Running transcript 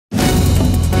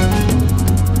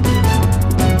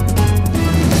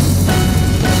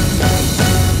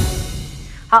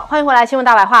好，欢迎回来，新闻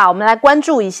大白话。我们来关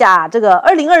注一下这个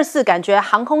2024，感觉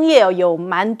航空业有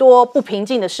蛮多不平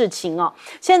静的事情哦。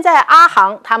现在阿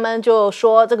航他们就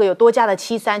说，这个有多架的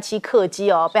737客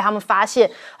机哦，被他们发现，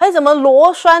怎么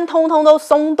螺栓通通都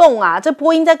松动啊？这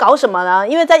波音在搞什么呢？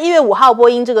因为在1月5号，波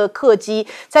音这个客机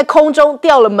在空中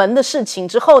掉了门的事情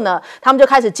之后呢，他们就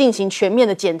开始进行全面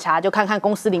的检查，就看看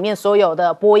公司里面所有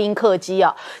的波音客机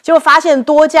啊，结果发现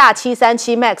多架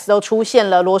737 MAX 都出现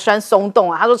了螺栓松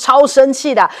动啊，他说超生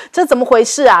气的。这怎么回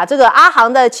事啊？这个阿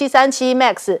航的737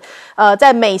 MAX，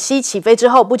在美西起飞之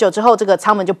后不久之后，这个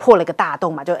舱门就破了一个大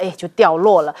洞嘛，就掉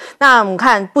落了。那我们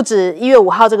看，不止1月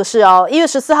5号这个事哦，1月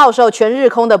14号的时候，全日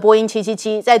空的波音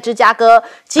777在芝加哥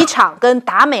机场跟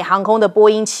达美航空的波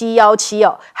音717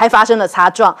哦，还发生了擦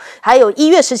撞。还有1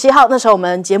月17号，那时候我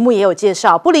们节目也有介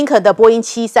绍，布林肯的波音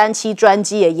737专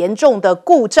机也严重的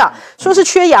故障，说是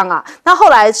缺氧啊。那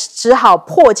后来只好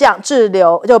迫降滞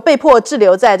留，就被迫滞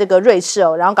留在这个瑞士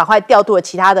哦，然后赶快调度了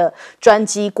其他的专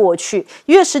机过去。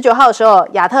1月19号的时候，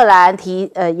亚特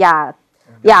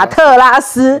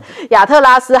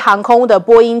拉斯航空的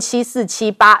波音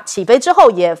7478起飞之后，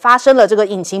也发生了这个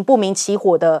引擎不明起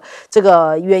火的这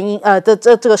个原因，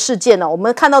这个事件呢，我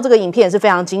们看到这个影片也是非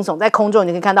常惊悚，在空中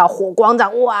你可以看到火光这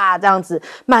样哇这样子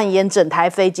蔓延整台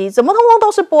飞机，怎么通通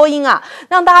都是波音啊？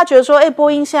让大家觉得说，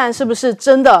波音现在是不是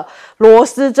真的螺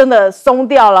丝真的松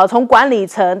掉了？从管理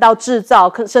层到制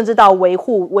造，甚至到维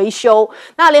护维修。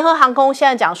那联合航空现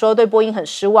在讲说对波音很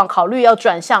失望，考虑要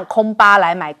转向空巴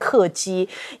来买客机。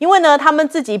因为呢，他们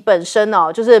自己本身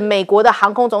哦，就是美国的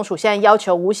航空总署现在要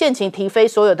求无限期停飞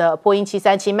所有的波音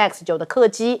737 MAX 9的客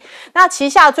机。那旗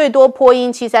下最多波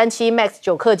音737 MAX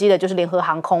 9客机的就是联合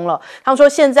航空了。他们说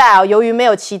现在啊，由于没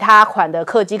有其他款的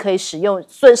客机可以使用，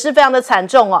损失非常的惨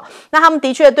重哦。那他们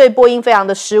的确对波音非常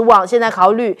的失望，现在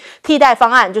考虑替代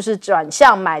方案，就是转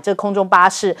向买这空中巴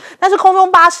士。但是空中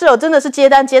巴士哦，真的是接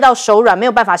单接到手软，没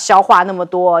有办法消化那么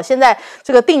多哦。现在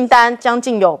这个订单将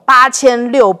近有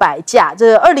8600架。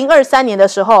这2023年的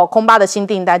时候，空巴的新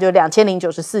订单就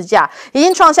2094架，已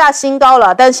经创下新高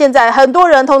了。但现在很多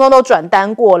人通通都转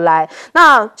单过来。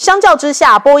那相较之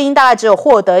下，波音大概只有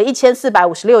获得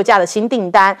1456架的新订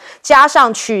单，加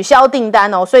上取消订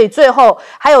单哦，所以最后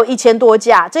还有1000多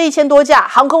架。这1000多架，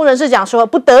航空人士讲说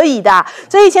不得已的，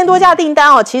这1000多架订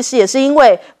单哦，其实也是因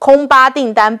为空巴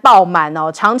订单爆满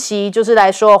哦，长期就是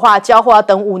来说的话，交货要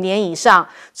等5年以上，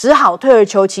只好退而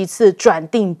求其次转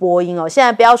订波音哦。现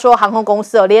在不要说航空公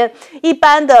司哦，连一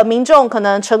般的民众可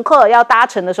能乘客要搭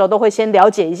乘的时候，都会先了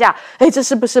解一下，这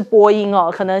是不是波音哦？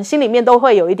可能心里面都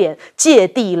会有一点芥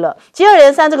蒂了。接二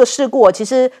连三这个事故其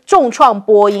实重创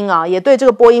波音啊，也对这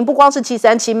个波音不光是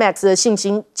737 MAX 的信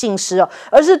心尽失哦，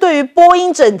而是对于波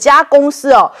音整家公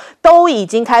司哦，都已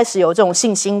经开始有这种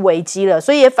信心危机了，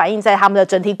所以也反映在他们的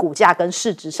整体股价跟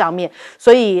市值上面。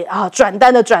所以转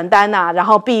单的转单啊，然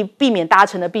后避免搭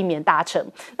乘的避免搭乘。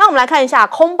那我们来看一下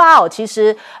空巴哦，其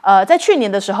实在去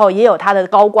年的时候也有它的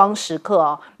高光时刻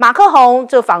哦。马克宏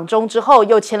这访中之后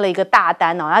又签了一个大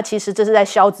单哦，那其实这是在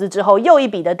消资之后又一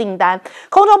笔的订单，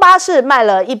空中巴士卖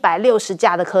了160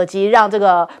架的客机，让这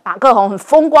个马克宏很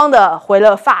风光的回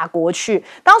了法国去。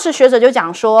当时学者就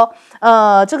讲说，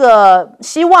这个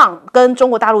希望跟中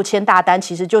国大陆签大单，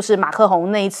其实就是马克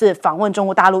宏那一次访问中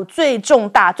国大陆最重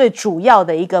大、最主要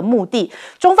的一个目的。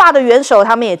中法的元首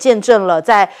他们也见证了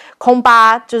在空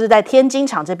巴，就是在天津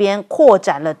厂这边扩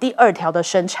展了第2条的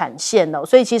生产线哦，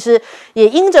所以其实也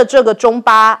因着这个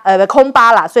空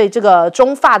巴啦，所以这个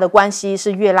中法的关系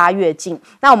是越拉越近。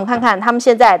那我们看看他们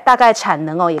现在大概产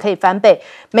能哦，也可以翻倍，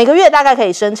每个月大概可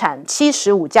以生产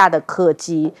75架的客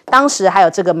机。当时还有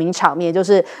这个名场面，就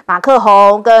是马克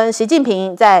宏跟习近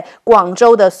平在广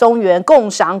州的松原共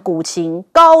赏古琴，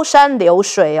高山流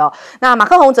水哦。那马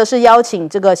克宏则是邀请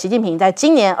这个习近平在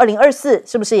今年2024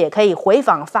是不是也可以回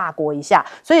访法国一下？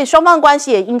所以双方关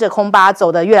系也因着空巴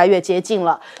走得越来越接近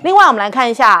了。另外我们来看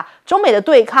一下中美的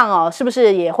对抗哦，是不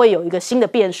是也会有一个新的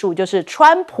变数，就是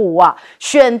川普啊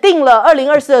选定了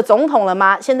2024的总统了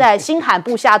吗？现在新罕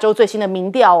布夏州最新的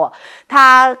民调哦，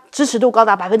他支持度高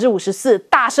达54%，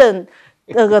大胜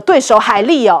对手海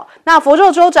利哦。那佛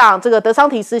州州长这个德桑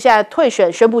提斯现在退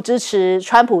选，宣布支持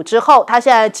川普之后，他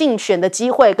现在竞选的机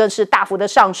会更是大幅的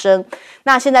上升。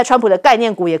那现在川普的概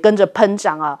念股也跟着喷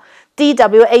涨啊。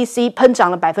TWAC 喷涨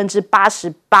了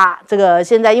88%，这个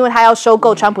现在因为他要收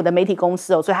购川普的媒体公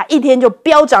司哦，所以他一天就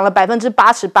飙涨了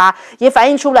88%，也反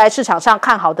映出来市场上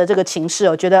看好的这个情势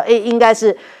哦，觉得应该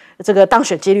是这个当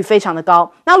选几率非常的高。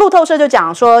那路透社就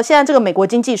讲说，现在这个美国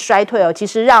经济衰退哦，其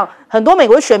实让很多美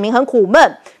国选民很苦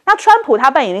闷。那川普他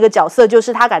扮演的一个角色，就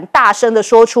是他敢大声的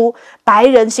说出白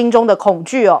人心中的恐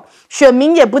惧哦，选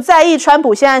民也不在意川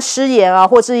普现在失言啊，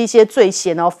或是一些罪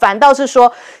嫌哦，反倒是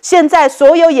说现在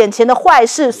所有眼前的坏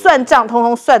事算账，通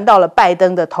通算到了拜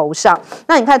登的头上。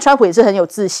那你看川普也是很有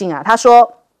自信啊，他说，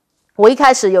我一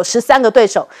开始有13个对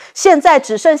手，现在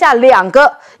只剩下2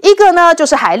个，一个呢就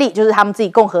是海莉，就是他们自己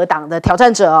共和党的挑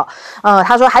战者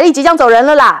他说海莉即将走人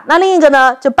了啦。那另一个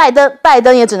呢就拜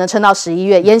登也只能撑到11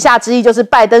月，言下之意就是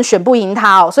拜登选不赢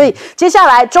他所以接下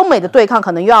来中美的对抗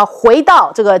可能又要回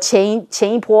到这个前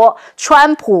一波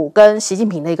川普跟习近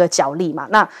平的一个角力嘛。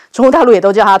那中国大陆也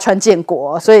都叫他川建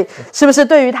国，所以是不是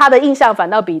对于他的印象反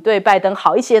倒比对拜登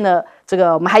好一些呢？这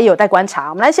个我们还有待观察。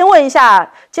我们来先问一下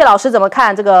介老师怎么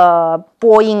看这个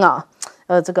波音啊？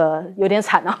这个有点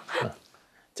惨啊。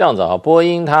这样子啊，波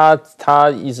音他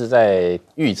一直在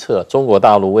预测中国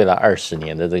大陆未来20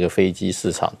年的这个飞机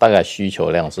市场大概需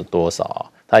求量是多少啊？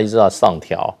他一直要上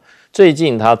调。最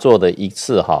近他做的一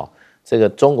次这个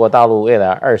中国大陆未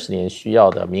来20年需要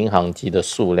的民航机的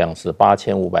数量是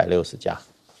8560架，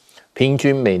平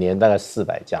均每年大概400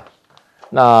架。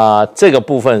那这个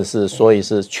部分是，所以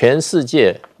是全世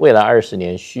界未来20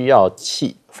年需要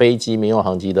飞机、民用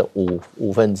航机的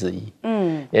五分之一。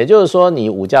也就是说，你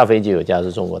5架飞机有1架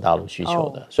是中国大陆需求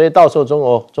的，所以到时候中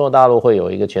国大陆会有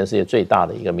一个全世界最大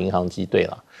的一个民航机队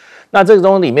了。那这个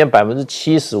东西里面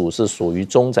75%是属于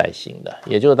中载型的，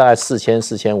也就是大概4000、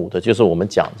4500的，就是我们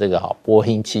讲这个波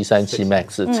音737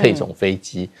 MAX 这种飞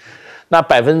机。那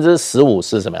15%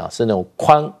是什么样？是那种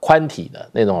宽体的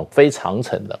那种非长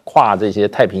程的，跨这些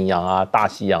太平洋啊、大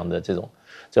西洋的这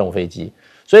种飞机。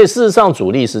所以事实上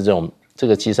主力是这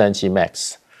个737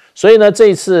 MAX。所以呢，这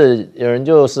一次有人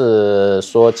就是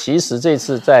说，其实这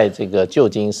次在这个旧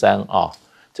金山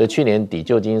这去年底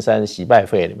旧金山习拜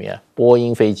会里面，波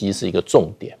音飞机是一个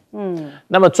重点。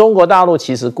那么中国大陆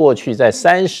其实过去在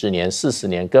30年、40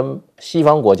年跟西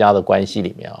方国家的关系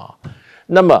里面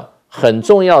那么很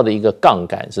重要的一个杠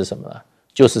杆是什么呢？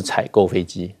就是采购飞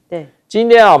机。对，今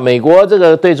天美国这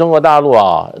个对中国大陆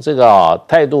这个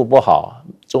态度不好，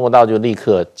中国大陆就立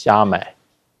刻加买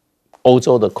欧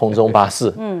洲的空中巴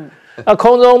士。那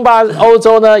欧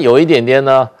洲呢有一点点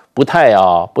呢不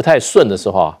太顺的时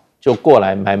候就过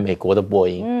来买美国的波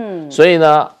音。所以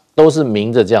呢都是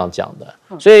明着这样讲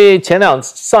的。所以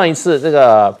上一次这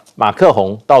个马克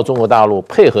宏到中国大陆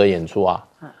配合演出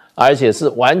而且是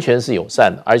完全是友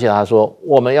善的，而且他说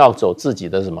我们要走自己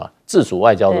的自主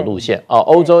外交的路线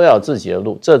欧洲要有自己的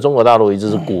路，这中国大陆一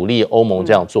直是鼓励欧盟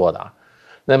这样做的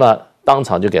那么当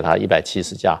场就给他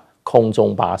170架空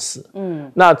中巴士。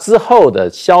那之后的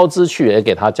消之去也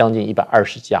给他将近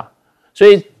120架，所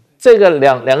以这个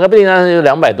两个订单就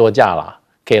200多架啦，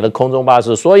给了空中巴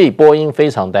士。所以波音非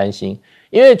常担心，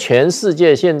因为全世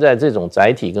界现在这种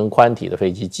载体跟宽体的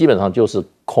飞机基本上就是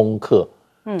空客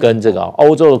跟这个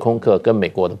欧洲的空客跟美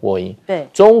国的波音。对，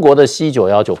中国的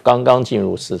C919刚刚进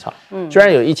入市场，虽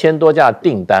然有1000多架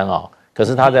订单可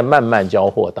是它在慢慢交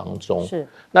货当中。是，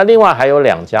那另外还有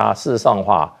2家，事实上的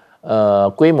话，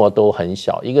规模都很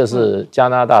小，一个是加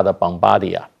拿大的邦巴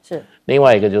迪亚，是，另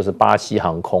外一个就是巴西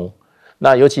航空。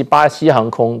那尤其巴西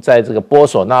航空在这个波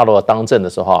索纳罗当政的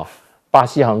时候巴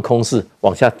西航空是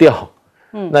往下掉。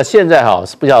那现在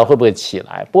不晓得会不会起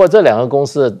来，不过这2个公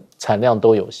司的产量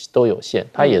都有限，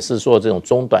它也是说这种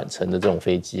中短程的这种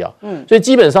飞机所以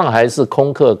基本上还是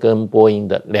空客跟波音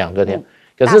的2个点。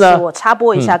可是呢，我插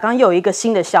播一下，刚刚又有一个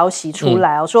新的消息出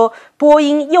来说波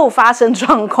音又发生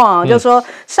状况就是说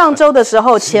上周的时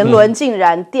候前轮竟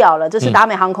然掉了，这是达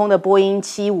美航空的波音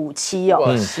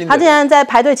757它竟然在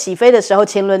排队起飞的时候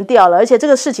前轮掉了，而且这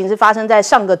个事情是发生在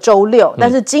上个周6，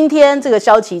但是今天这个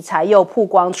消息才又曝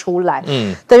光出来。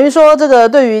等于说这个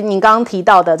对于你刚刚提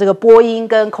到的这个波音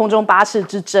跟空中巴士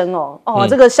之争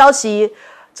这个消息，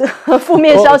这个负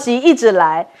面消息一直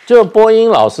来。就波音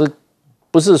老师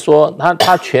不是说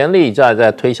他全力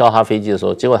在推销他飞机的时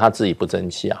候，结果他自己不争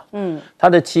气他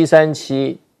的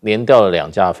737连掉了2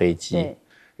架飞机，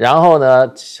然后呢，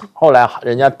后来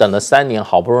人家等了3年，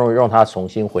好不容易让他重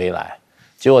新回来，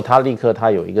结果他立刻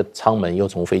他有一个舱门又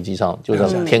从飞机上就在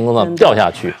天空上掉下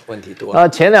去，问题多了。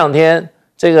前2天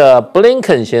这个布林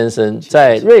肯先生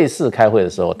在瑞士开会的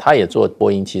时候，他也坐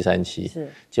波音737，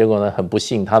结果呢，很不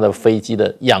幸，他的飞机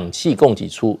的氧气供给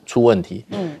出问题，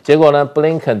结果呢，布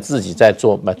林肯自己在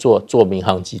做民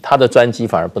航机，他的专机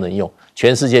反而不能用，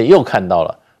全世界又看到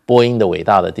了波音的伟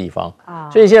大的地方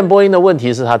所以现在波音的问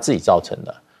题是他自己造成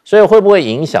的，所以会不会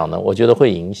影响呢？我觉得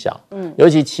会影响，尤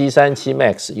其737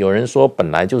 MAX， 有人说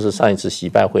本来就是上一次习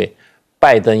拜会。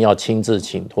拜登要亲自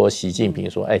请托习近平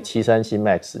说737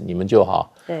 MAX 你们就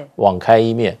好网开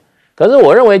一面。可是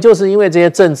我认为就是因为这些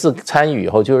政治参与以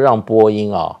后，就让波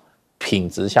音品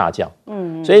质下降。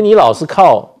所以你老是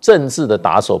靠政治的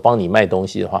打手帮你卖东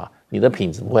西的话，你的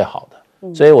品质不会好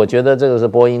的。所以我觉得这个是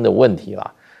波音的问题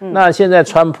啦。那现在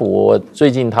川普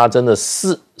最近他真的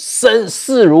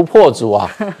势如破竹啊，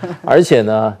而且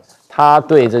呢，他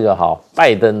对这个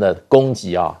拜登的攻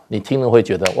击啊，你听了会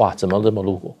觉得哇，怎么这么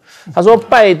露骨？他说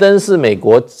拜登是美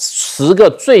国10个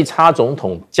最差总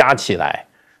统加起来，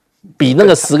比那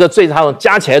个10个最差总统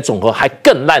加起来总和还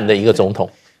更烂的一个总统。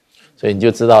所以你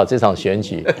就知道这场选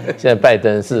举，现在拜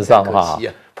登事实上的话，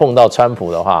碰到川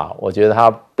普的话，我觉得他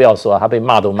不要说他被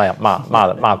骂都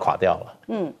骂垮掉了。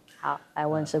好，来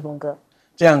问世峰哥。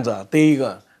这样子啊，第一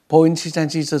个，波音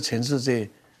737是全世界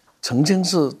曾经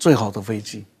是最好的飞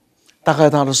机，大概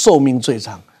它的寿命最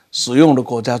长，使用的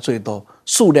国家最多，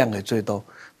数量也最多。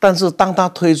但是当它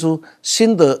推出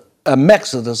新的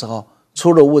Max 的时候，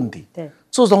出了问题。对，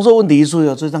自从这问题一出以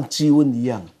后，就像鸡瘟一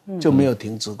样，就没有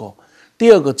停止过。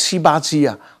第二个787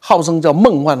啊，号称叫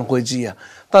梦幻飞机啊，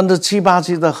但是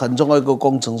787的很重要一个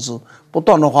工程师不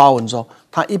断的发文说，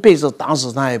他一辈子打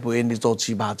死他也不愿意做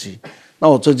787。那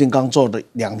我最近刚做的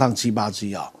2趟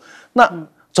787啊，那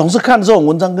总是看这种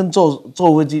文章跟坐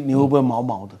飞机，你会不会毛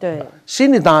毛的？对，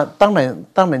心里当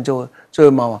然就会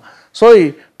毛毛。所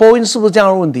以波音是不是这样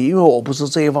的问题？因为我不是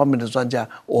这一方面的专家，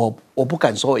我不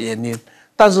敢说原因，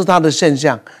但是它的现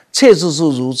象确实是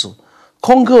如此。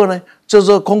空客呢，就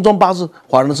是空中巴士，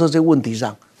反而这些问题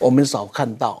上我们少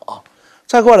看到啊。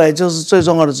再过来就是最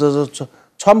重要的，就是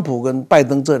川普跟拜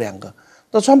登这2个。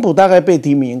那川普大概被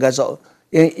提名，应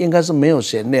该是没有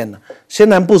悬念了。先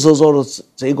南不熟说的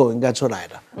结果应该出来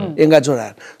了，应该出来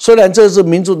了。虽然这是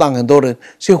民主党很多人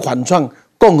去反串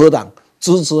共和党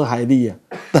支持海利啊，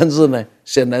但是呢，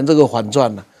显然这个反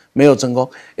串呢没有成功。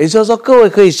也就是说，各位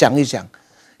可以想一想。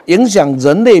影响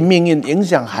人类命运、影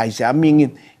响海峡命运、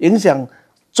影响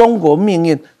中国命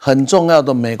运很重要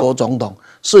的美国总统，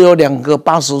是有2个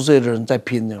80岁的人在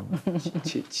拼的。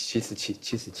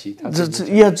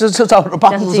77，这差不多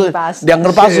80岁，2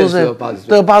个80岁，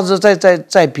对，80岁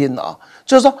在拼啊。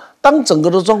就是说，当整个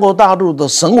的中国大陆的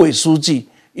省委书记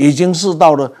已经是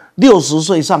到了60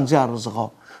岁上下的时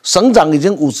候，省长已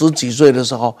经50几岁的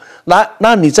时候，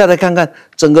那你再来看看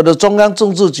整个的中央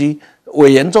政治局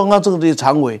委员、中央政治局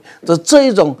常委的这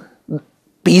一种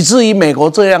比之于美国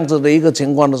这样子的一个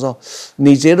情况的时候，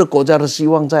你觉得国家的希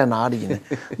望在哪里呢？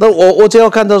那我就要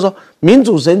看到说，民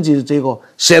主选举的结果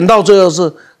选到最后是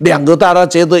2个大家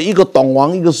觉得一个董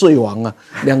王一个税王啊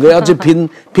，2个要去拼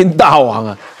大王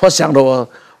啊，我想的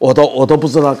我都不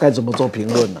知道该怎么做评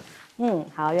论了。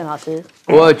好，苑老师，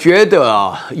我觉得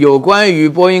啊，有关于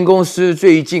波音公司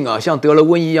最近啊，像得了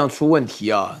瘟疫一样出问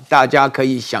题啊，大家可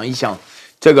以想一想。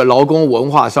这个劳工文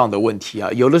化上的问题啊，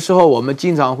有的时候我们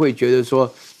经常会觉得说，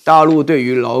大陆对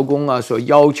于劳工啊所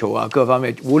要求啊各方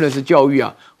面，无论是教育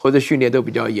啊或者训练都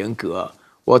比较严格啊。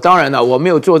我当然了，我没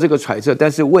有做这个揣测，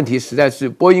但是问题实在是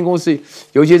波音公司，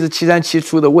尤其是737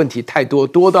出的问题太多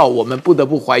到我们不得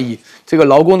不怀疑这个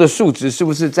劳工的素质是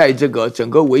不是在这个整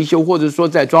个维修或者说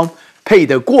在装配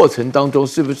的过程当中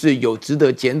是不是有值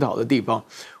得检讨的地方？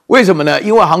为什么呢？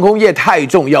因为航空业太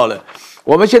重要了。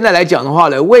我们现在来讲的话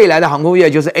呢，未来的航空业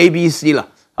就是 ABC 了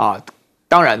啊。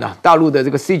当然呢，大陆的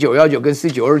这个 C919跟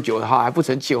C929的话还不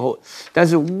成气候，但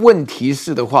是问题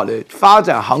是的话呢，发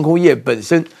展航空业本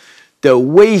身的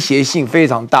威胁性非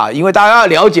常大，因为大家要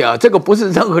了解啊，这个不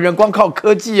是任何人光靠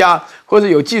科技啊或者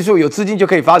有技术有资金就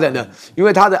可以发展的，因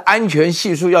为它的安全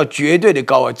系数要绝对的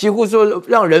高啊，几乎说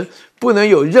让人不能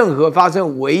有任何发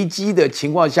生危机的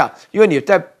情况下，因为你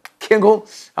在天空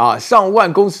啊上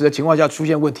万公尺的情况下出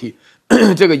现问题。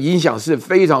这个影响是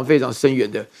非常非常深远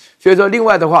的，所以说另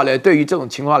外的话呢，对于这种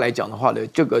情况来讲的话呢，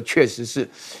这个确实是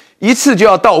一次就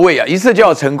要到位啊，一次就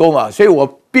要成功啊，所以我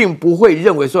并不会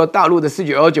认为说大陆的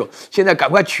4919现在赶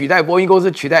快取代波音公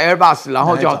司，取代 Airbus， 然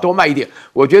后就要多卖一点。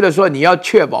我觉得说你要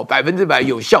确保100%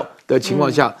有效的情况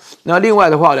下，那另外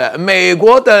的话呢，美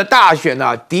国的大选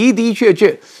啊，的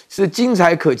确是精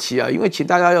彩可期啊，因为请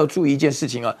大家要注意一件事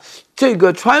情啊，这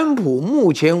个川普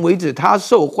目前为止他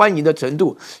受欢迎的程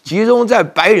度集中在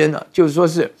白人啊，就是说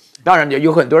是。当然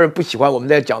有很多人不喜欢我们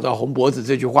在讲到红脖子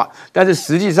这句话，但是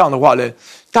实际上的话呢，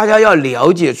大家要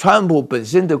了解川普本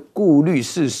身的顾虑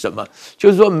是什么，就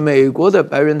是说美国的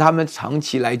白人他们长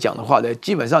期来讲的话呢，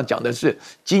基本上讲的是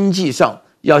经济上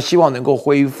要希望能够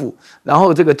恢复，然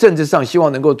后这个政治上希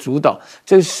望能够主导，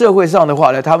这个社会上的话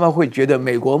呢，他们会觉得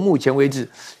美国目前为止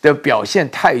的表现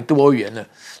太多元了。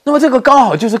那么这个刚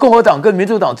好就是共和党跟民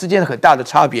主党之间很大的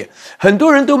差别，很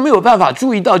多人都没有办法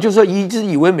注意到，就是说一直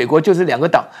以为美国就是2个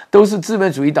党都是资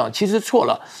本主义党，其实错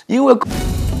了，因为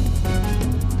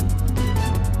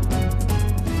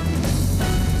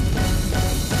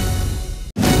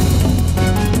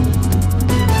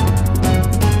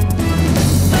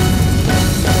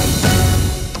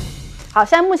好，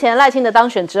现在目前赖清德当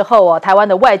选之后台湾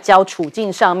的外交处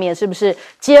境上面是不是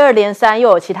接二连三又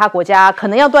有其他国家可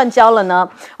能要断交了呢？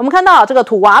我们看到这个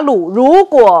土瓦鲁如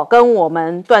果跟我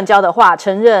们断交的话，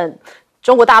承认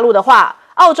中国大陆的话，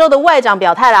澳洲的外长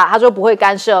表态啦，他说不会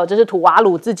干涉，这是土瓦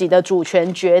鲁自己的主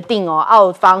权决定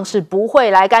澳方是不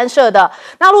会来干涉的。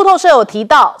那路透社有提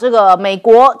到，这个美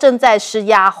国正在施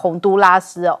压洪都拉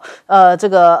斯这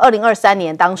个2023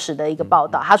年当时的一个报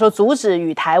道，他说阻止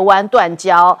与台湾断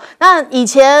交。那以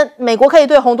前美国可以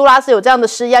对洪都拉斯有这样的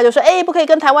施压，就说不可以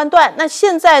跟台湾断。那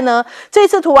现在呢，这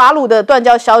次土瓦鲁的断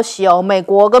交消息美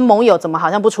国跟盟友怎么好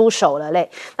像不出手了嘞？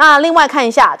那另外看一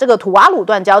下这个土瓦鲁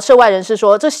断交，涉外人士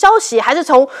说这消息还是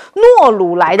从诺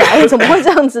鲁来的，怎么会这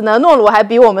样子呢？诺鲁还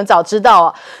比我们早知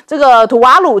道这个土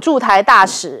瓦鲁驻台大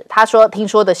使他说，听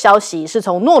说的消息是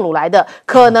从诺鲁来的，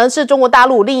可能是中国大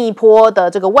陆另一波的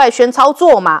这个外宣操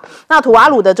作嘛。那土瓦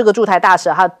鲁的这个驻台大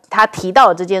使他提到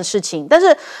了这件事情，但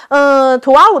是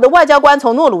土瓦鲁的外交官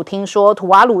从诺鲁听说土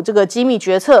瓦鲁这个机密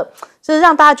决策，这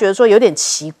让大家觉得说有点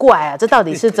奇怪啊，这到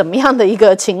底是怎么样的一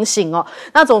个情形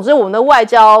那总之我们的外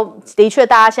交的确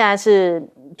大家现在是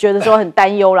觉得说很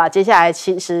担忧啦，接下来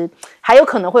其实还有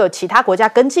可能会有其他国家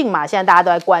跟进嘛，现在大家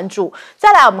都在关注。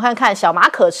再来我们看看小马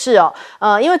可仕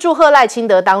因为祝贺赖清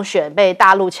德当选，被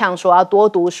大陆呛说要多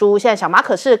读书，现在小马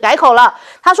可仕改口了，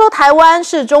他说台湾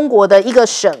是中国的一个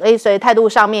省，所以态度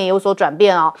上面有所转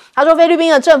变他说菲律宾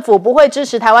的政府不会支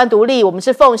持台湾独立，我们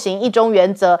是奉行一中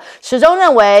原则，始终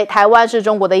认为台湾是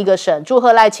中国的一个省，祝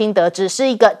贺赖清德只是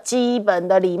一个基本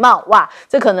的礼貌。哇，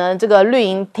这可能这个绿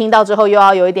营听到之后又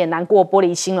要有一点难过玻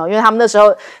璃心了，因为他们那时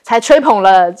候才吹捧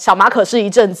了小马可仕一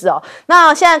阵子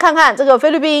那现在看看这个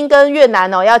菲律宾跟越南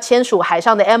要签署海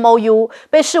上的 MOU，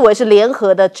 被视为是联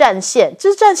合的战线，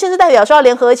这战线是代表说要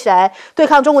联合起来对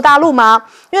抗中国大陆吗？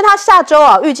因为他下周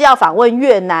预计要访问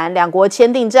越南，两国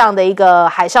签订这样的一个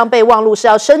海上备忘录，是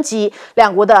要升级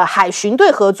两国的海巡队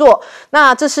合作，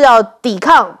那这是要抵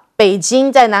抗北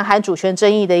京在南海主权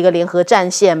争议的一个联合战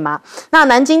线嘛。那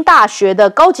南京大学的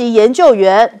高级研究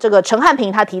员这个陈汉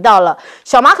平他提到了，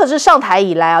小马可仕上台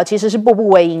以来其实是步步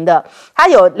为营的，他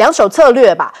有两手策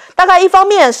略吧，大概一方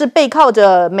面是背靠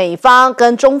着美方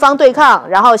跟中方对抗，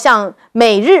然后向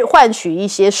美日换取一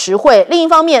些实惠，另一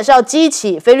方面是要激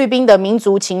起菲律宾的民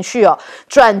族情绪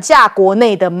转嫁国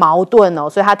内的矛盾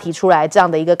所以他提出来这样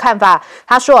的一个看法。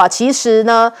他说其实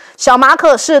呢，小马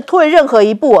可仕退任何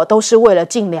一步都是为了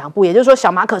进两步，也就是说小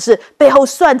马可仕背后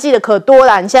算计的可多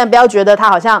了，你现在不要觉得他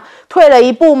好像退了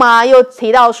一步嘛，又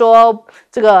提到说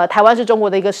这个台湾是中国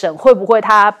的一个省，会不会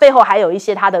他背后还有一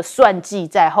些他的算计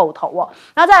在后头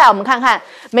那再来我们看看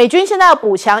美军现在要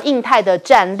补强印太的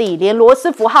战力，连罗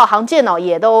斯福号航舰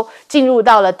也都进入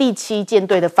到了第7舰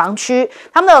队的防区，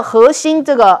他们的核心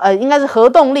这个应该是核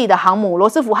动力的航母罗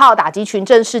斯福号打击群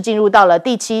正式进入到了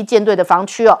第7舰队的防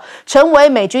区成为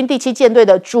美军第7舰队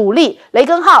的主力，雷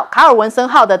根号、卡尔文森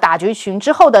号的打击群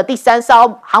之后的第3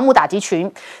艘航母打击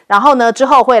群，然后呢之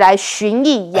后会来巡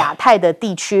弋亚太的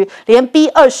地区，连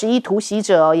B-21 突袭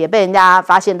者也被人家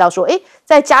发现到说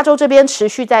在加州这边持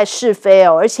续在试飞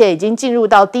而且已经进入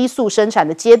到低速生产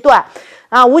的阶段。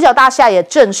五角大厦也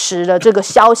证实了这个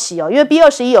消息因为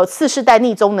B-21 有次世代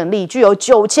逆踪能力，具有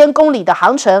9000公里的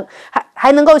航程，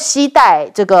还能够携带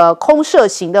这个空射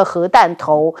型的核弹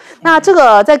头。那这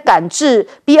个在赶制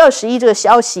B-21 这个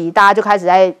消息，大家就开始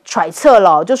在揣测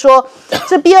了就说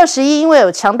这 B-21 因为有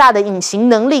强大的隐形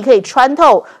能力，可以穿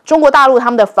透中国大陆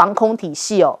他们的防空体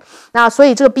系那所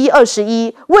以这个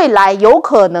B-21 未来有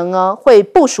可能呢会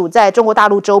部署在中国大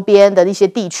陆周边的一些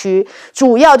地区，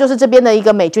主要就是这边的一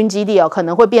个美军基地可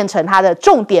能会变成它的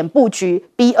重点布局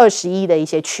B-21 的一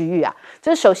些区域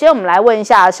这首先我们来问一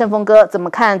下盛峰哥，怎么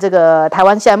看这个台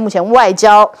湾现在目前外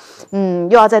交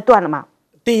又要再断了吗？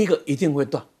第一个一定会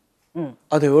断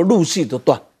而且会陆续的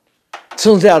断，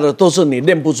剩下的都是你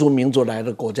念不出名字来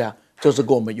的国家，就是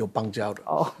跟我们有邦交的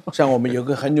像我们有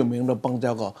个很有名的邦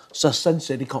交是圣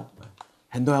谁利控，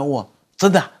很多人问我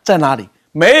真的在哪里？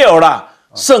没有啦，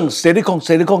圣谁利控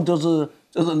就是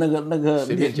那个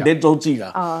连州记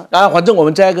了反正我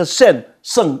们加一个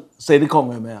圣谁利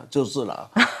控有没有？就是了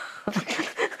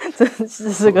这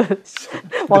是个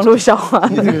网络笑话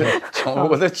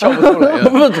我都笑不出来了。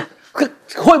不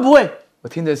会不会？我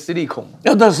听着斯利孔，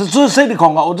是斯利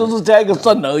孔我就是加一个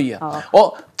圣而已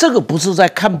这个不是在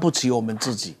看不起我们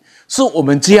自己，是我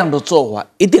们这样的做法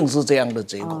一定是这样的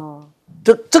结果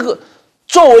这个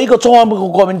作为一个中华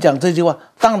国民讲这句话，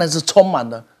当然是充满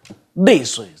了泪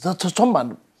水，充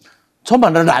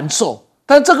满了难受，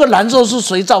但这个难受是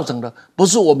谁造成的？不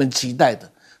是我们期待的，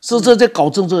是这些搞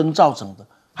政治人造成的，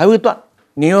还会断。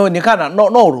你看诺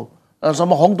鲁什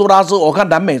么洪都拉斯，我看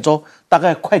南美洲大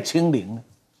概快清零了，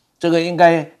这个应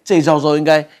该这教授应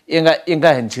该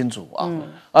很清楚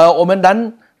啊。我们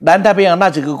南太平洋那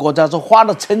几个国家是花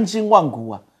了千辛万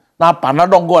苦啊，那把它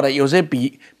弄过来，有些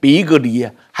比一个里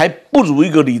还不如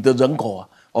一个里的人口啊，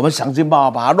我们想尽办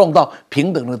法把它弄到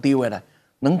平等的地位来，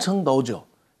能撑多久？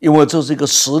因为这是一个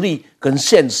实力跟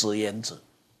现实原则。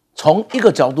从一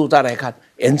个角度再来看，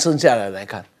延伸下来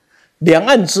看，两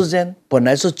岸之间本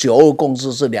来是9·2共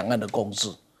识，是两岸的共识，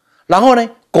然后呢，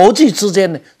国际之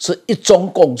间呢是一中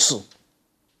共识。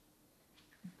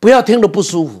不要听得不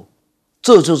舒服，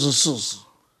这就是事实。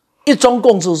一中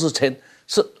共识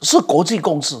是国际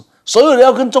共识，所有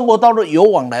要跟中国大陆有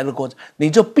往来的国家，你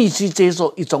就必须接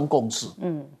受一中共识。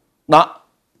那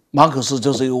马可斯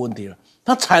就是一个问题了，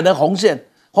他踩了红线，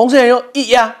红线又一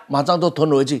压，马上就吞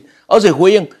回去，而且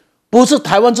回应不是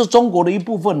台湾是中国的一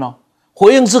部分哦，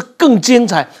回应是更精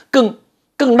彩、更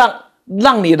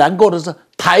让你难过的是，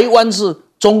台湾是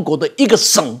中国的一个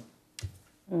省。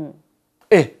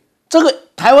这个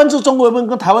台湾是中国一部分，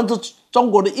跟台湾是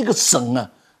中国的一个省啊，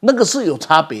那个是有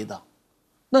差别的。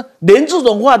那连这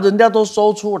种话人家都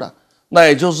说出了，那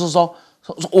也就是说，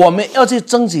我们要去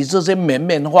争取这些绵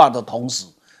绵话的同时，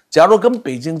假如跟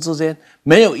北京之间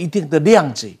没有一定的谅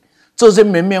解，这些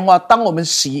绵绵话，当我们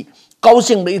高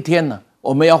兴的一天呢，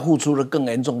我们要付出了更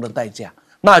严重的代价，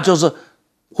那就是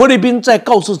菲律宾在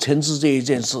告诉全世界一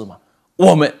件事嘛，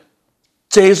我们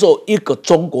接受一个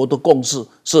中国的共识，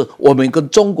是我们跟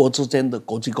中国之间的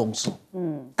国际共识，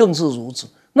更是如此。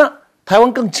那台湾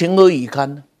更情何以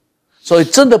堪呢？所以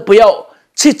真的不要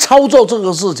去操作这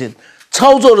个事情，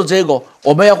操作的结果，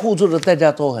我们要付出的代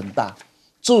价都很大。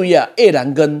注意啊，越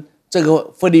南跟这个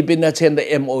菲律宾呢签的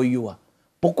MOU 啊，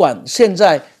不管现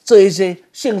在这一些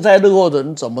幸灾乐祸的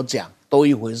人怎么讲，都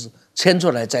一回事，签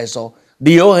出来再说。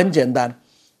理由很简单，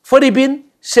菲律宾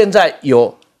现在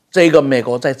有这个美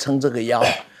国在撑这个腰，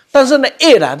但是呢，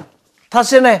越南他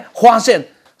现在发现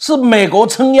是美国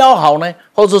撑腰好呢，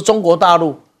或是中国大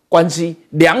陆关系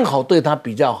良好对他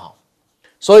比较好，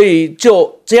所以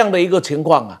就这样的一个情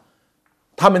况啊，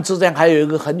他们之间还有一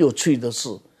个很有趣的事，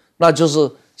那就是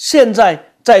现在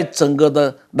在整个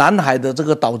的南海的这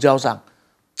个岛礁上，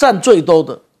占最多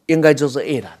的应该就是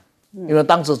越南，因为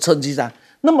当时趁机战。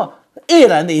那么越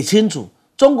南也清楚，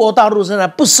中国大陆现在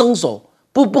不伸手。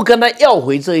不跟他要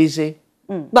回这一些，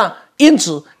那因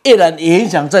此越南也很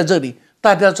想在这里，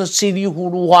大家就稀里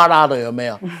呼噜哗啦的有没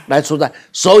有来出战？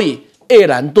所以越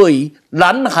南对于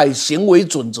南海行为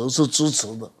准则是支持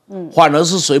的，反而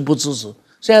是谁不支持？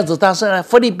现在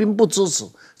菲律宾不支持，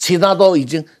其他都已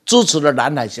经支持了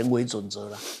南海行为准则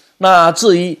了。那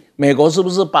至于美国是不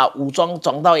是把武装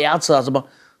装到牙齿啊什么？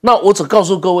那我只告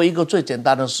诉各位一个最简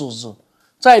单的数字，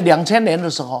在2000年的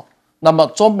时候，那么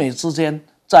中美之间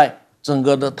在整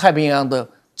个的太平洋的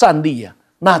战力啊，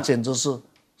那简直是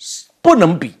不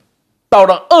能比。到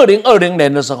了2020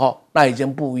年的时候，那已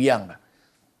经不一样了，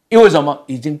因为什么？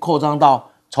已经扩张到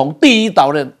从第一岛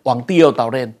链往第二岛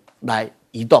链来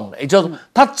移动了，也就是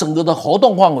它整个的活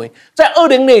动范围，在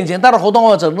20年以前，它的活动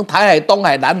范围只能台海、东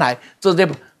海、南海这些，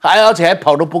而且还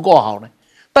跑得不够好呢。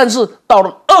但是到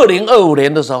了2025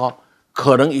年的时候，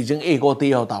可能已经越过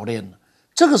第二岛链了。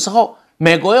这个时候，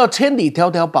美国要千里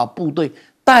迢迢把部队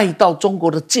带到中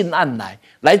国的近岸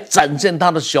来展现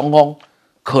它的雄风，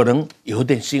可能有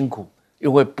点辛苦，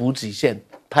因为补给线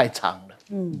太长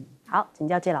了。好，请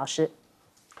教介老师。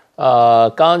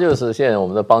刚刚就是现在我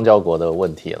们的邦交国的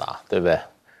问题啦，对不对？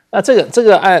那这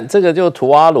个就图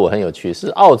瓦鲁很有趣，是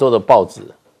澳洲的报纸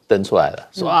登出来的，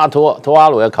说啊图瓦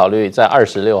鲁要考虑在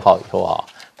26号以后啊，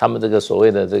他们这个所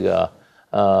谓的这个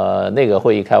那个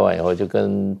会议开完以后就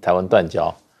跟台湾断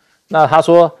交。那他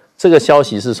说这个消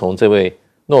息是从这位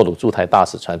诺鲁驻台大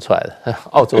使传出来的，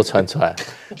澳洲传出来的。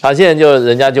他现在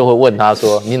人家就会问他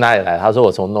说：“你哪里来？”他说：“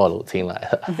我从诺鲁听来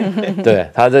的。”对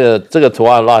他这个图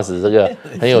瓦鲁史这个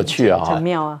很有趣啊，很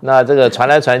妙啊。那这个传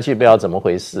来传去不知道怎么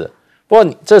回事。不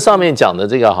过这上面讲的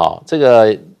这个这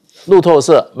个路透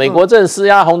社，美国正施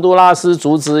压洪都拉斯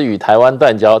阻止与台湾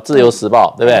断交，《自由时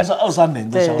报》对不对？是23年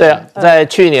的消息。对啊，在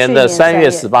去年的3月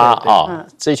18啊，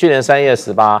这去年3月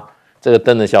18这个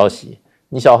登的消息，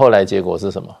你晓得后来结果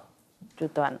是什么？就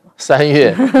断了。3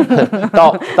月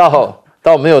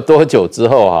到没有多久之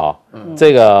后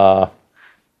这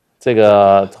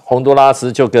个洪都拉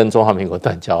斯就跟中华民国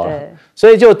断交了，所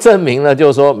以就证明了，就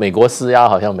是说美国施压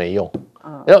好像没用。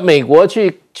然后美国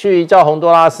去叫洪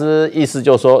都拉斯，意思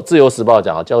就是说，《自由时报》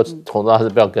讲叫洪都拉斯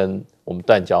不要跟我们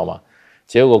断交嘛。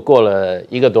结果过了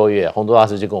1个多月，洪都拉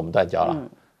斯就跟我们断交了。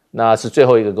那是最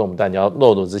后一个跟我们断交，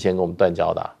诺鲁之前跟我们断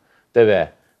交的，对不对？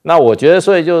那我觉得，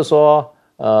所以就是说。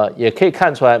也可以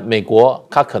看出来，美国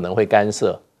他可能会干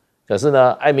涉，可是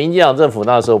呢，民进党政府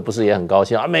那时候不是也很高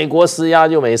兴啊？美国施压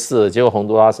就没事了，结果洪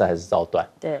都拉斯还是照断。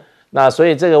对，那所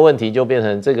以这个问题就变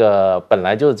成这个本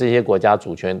来就是这些国家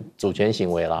主权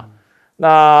行为啦。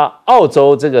那澳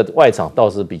洲这个外长倒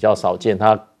是比较少见，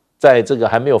他在这个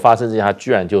还没有发生之前，他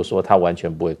居然就说他完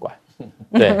全不会管。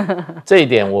对，这一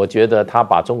点我觉得他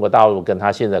把中国大陆跟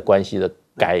他现在关系的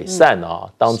改善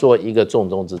当做一个重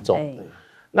中之重。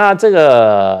那这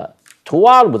个图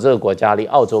瓦鲁这个国家离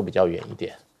澳洲比较远一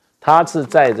点，它是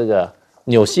在这个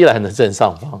纽西兰的正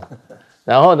上方。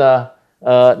然后呢，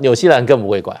纽西兰更不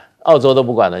会管，澳洲都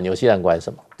不管了，纽西兰管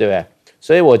什么？对不对？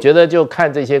所以我觉得就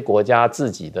看这些国家自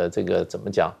己的这个怎么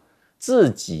讲，自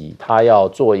己他要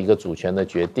做一个主权的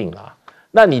决定啦。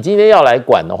那你今天要来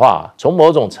管的话，从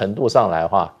某种程度上来的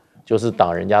话，就是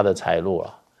挡人家的财路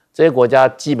了。这些国家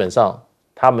基本上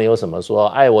他没有什么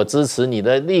说，我支持你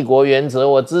的立国原则，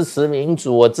我支持民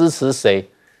主，我支持谁，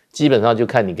基本上就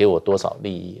看你给我多少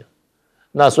利益了。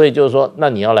那所以就是说，那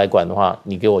你要来管的话，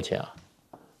你给我钱啊。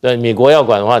对，美国要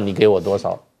管的话，你给我多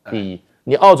少利益？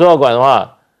你澳洲要管的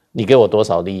话，你给我多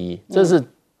少利益？这是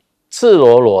赤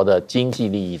裸裸的经济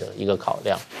利益的一个考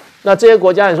量。那这些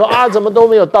国家你说怎么都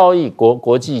没有道义？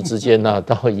国际之间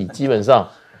道义基本上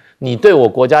你对我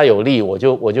国家有利，我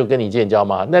就跟你建交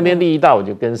嘛，那边利益大我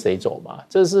就跟谁走嘛，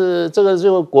这个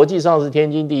就国际上是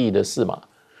天经地义的事嘛。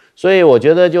所以我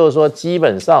觉得就是说，基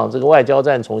本上这个外交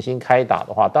战重新开打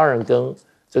的话，当然跟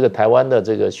这个台湾的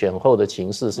这个选后的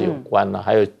情势是有关了，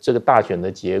还有这个大选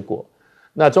的结果。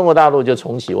那中国大陆就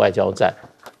重启外交战，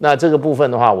那这个部分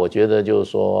的话，我觉得就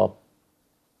是说，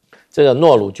这个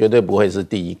诺鲁绝对不会是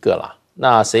第一个啦。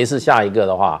那谁是下一个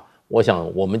的话，我想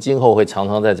我们今后会常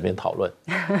常在这边讨论。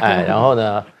然后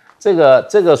呢，这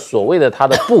个所谓的它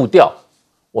的步调，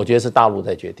我觉得是大陆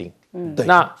在决定。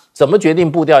那怎么决定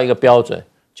步调一个标准，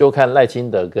就看赖清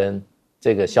德跟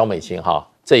这个萧美琴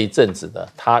这一阵子的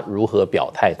他如何表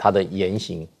态，他的言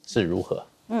行是如何。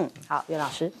好，袁老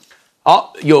师。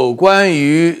好，有关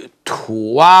于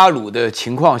土瓦鲁的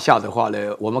情况下的话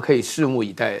呢，我们可以拭目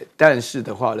以待。但是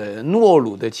的话呢，诺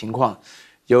鲁的情况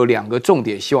有2个重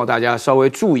点，希望大家稍微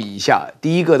注意一下。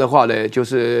第一个的话呢，就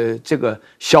是这个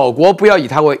小国不要以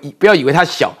为它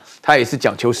小，它也是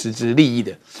讲求实质利益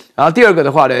的。然后第二个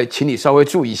的话呢，请你稍微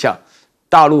注意一下，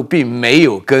大陆并没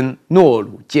有跟诺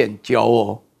鲁建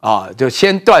交就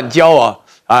先断交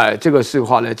这个是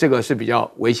话呢，这个是比较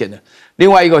危险的。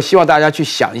另外一个，希望大家去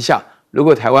想一下，如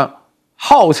果台湾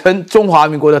号称中华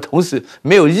民国的同时，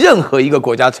没有任何一个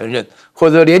国家承认，或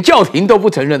者连教廷都不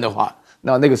承认的话，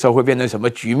那个时候会变成什么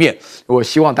局面？我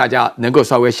希望大家能够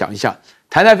稍微想一下。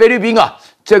谈谈菲律宾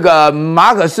这个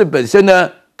马可仕本身呢，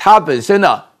他本身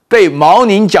被毛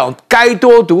宁讲该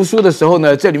多读书的时候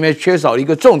呢，这里面缺少了一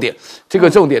个重点。这个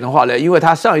重点的话呢，因为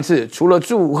他上一次除了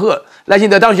祝贺赖清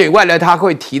德当选以外呢，他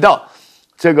会提到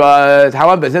这个台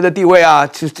湾本身的地位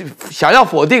想要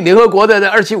否定联合国的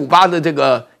2758的这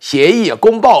个协议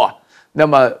公报那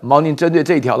么毛宁针对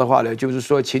这一条的话呢，就是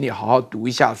说，请你好好读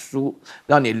一下书，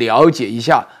让你了解一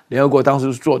下联合国当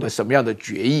时做的什么样的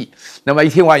决议。那么一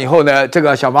听完以后呢，这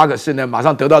个小马可仕呢，马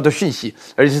上得到的讯息，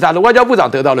而且是他的外交部长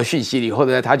得到了讯息以后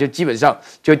呢，他就基本上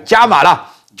就加码了，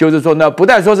就是说呢，不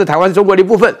但说是台湾是中国的一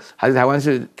部分，还是台湾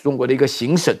是中国的一个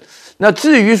行省。那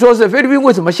至于说是菲律宾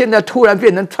为什么现在突然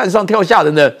变成窜上跳下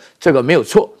的呢？这个没有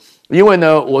错，因为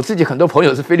呢，我自己很多朋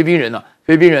友是菲律宾人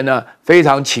菲律宾人呢非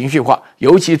常情绪化，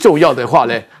尤其重要的话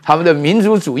呢，他们的民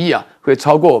族主义会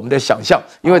超过我们的想象，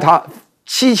因为它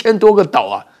7000多个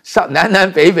岛上南南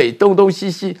北北东东西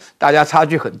西，大家差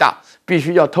距很大，必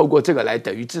须要透过这个来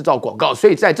等于制造广告。所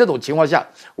以在这种情况下，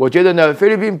我觉得呢，菲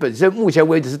律宾本身目前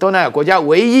为止是东南亚国家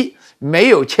唯一没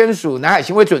有签署南海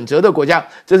行为准则的国家，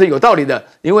这是有道理的。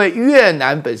因为越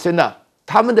南本身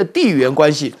他们的地缘关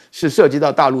系是涉及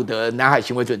到大陆的南海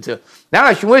行为准则，南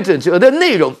海行为准则的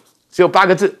内容只有8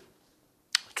个字：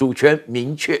主权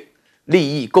明确，利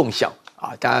益共享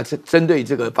大家针对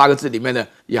这个8个字里面呢，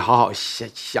也好好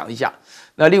想一下。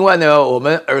那另外呢，我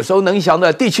们耳熟能详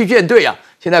的第7舰队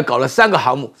现在搞了3个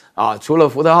航母除了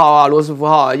福特号罗斯福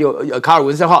号又卡尔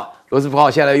文森号，罗斯福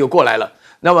号现在又过来了。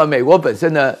那么美国本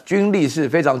身呢，军力是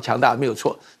非常强大，没有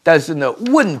错。但是呢，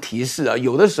问题是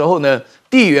有的时候呢，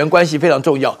地缘关系非常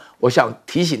重要。我想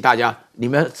提醒大家，你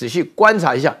们仔细观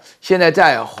察一下，现在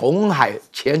在红海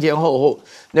前后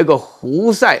那个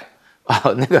胡塞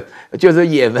那个就是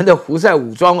也门的胡塞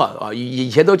武装以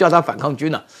前都叫他反抗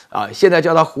军现在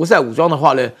叫他胡塞武装的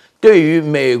话呢，对于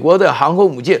美国的航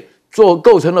空母舰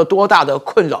构成了多大的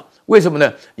困扰？为什么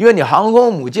呢？因为你航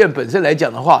空母舰本身来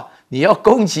讲的话，你要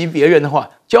攻击别人的话，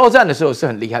交战的时候是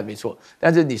很厉害，没错。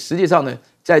但是你实际上呢，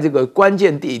在这个关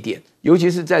键地点，尤其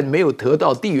是在没有得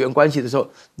到地缘关系的时候，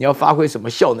你要发挥什么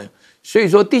效能？所以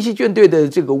说第7舰队的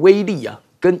这个威力啊，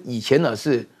跟以前呢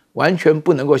是完全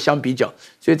不能够相比较。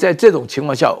所以在这种情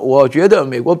况下，我觉得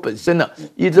美国本身呢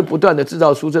一直不断的制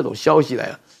造出这种消息来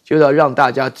啊，就是要让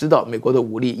大家知道美国的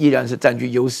武力依然是占据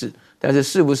优势，但是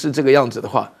是不是这个样子的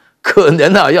话，可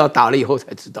能啊要打了以后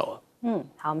才知道啊。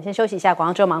好，我们先休息一下，广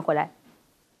告之后马上回来。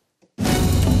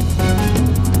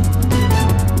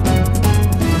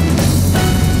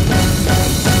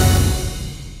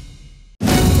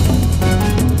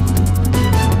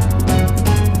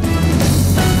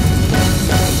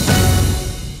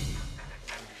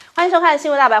欢迎收看《新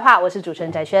闻大白话》，我是主持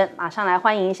人翟轩，马上来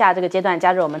欢迎一下这个阶段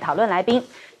加入我们讨论来宾，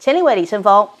前立委李胜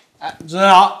峰。主持人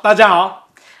好，大家好。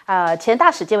前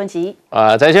大使谢文琪。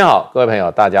翟轩好，各位朋友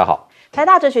大家好。台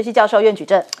大哲学系教授苑举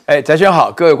正。翟轩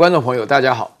好，各位观众朋友大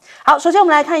家好。好，首先我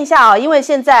们来看一下因为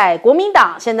现在国民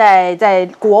党现在在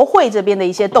国会这边的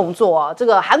一些动作这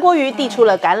个韩国瑜递出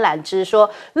了橄榄枝，说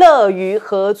乐于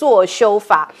合作修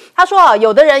法。他说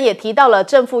有的人也提到了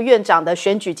正副院长的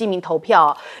选举记名投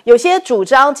票有些主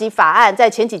张及法案在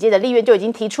前几届的立院就已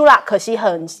经提出了，可惜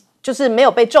就是没有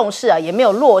被重视也没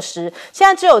有落实。现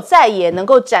在只有在野能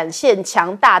够展现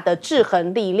强大的制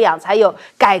衡力量，才有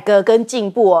改革跟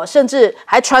进步甚至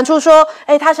还传出说，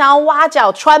他想要挖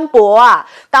角川博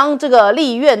当这个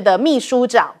立院的秘书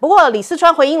长。不过李四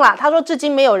川回应了，他说至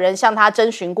今没有人向他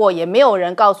征询过，也没有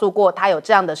人告诉过他有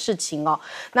这样的事情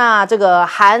那这个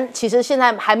韩其实现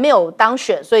在还没有当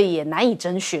选，所以也难以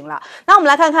征询了。那我们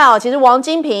来看看其实王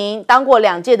金平当过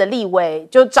2届的立委，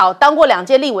就找当过2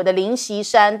届立委的林锡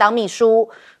山当秘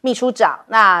书长，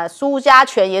那苏家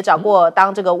全也找过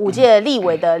当这个5届立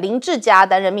委的林志嘉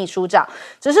担任秘书长。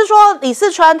只是说李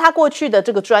四川他过去的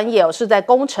这个专业是在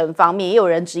工程方面，也有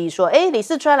人质疑说李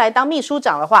四川来当秘书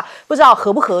长的话不知道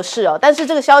合不合适但是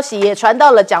这个消息也传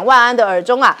到了蒋万安的耳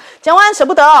中蒋万安舍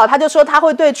不得他就说他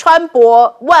会对川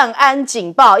博万安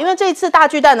警报，因为这一次大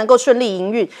巨蛋能够顺利营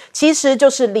运其实就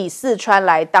是李四川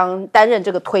来担任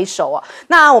这个推手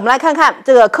那我们来看看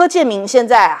这个柯建铭现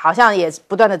在好像也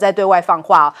不断的在对外放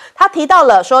话他提到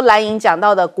了说蓝营讲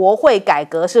到的国会改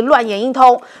革是乱言一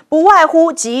通，不外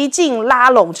乎极尽拉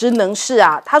拢之能事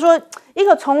他说一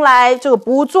个从来这个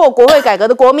不做国会改革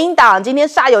的国民党，今天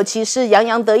煞有其事洋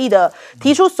洋得意的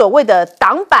提出所谓的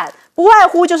党版，不外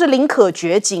乎就是宁可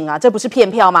绝井这不是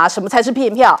骗票吗？什么才是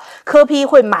骗票？柯 P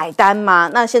会买单吗？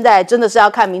那现在真的是要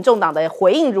看民众党的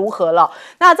回应如何了。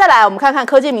那再来我们看看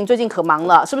柯建铭最近可忙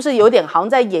了，是不是有点好像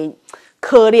在演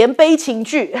可怜悲情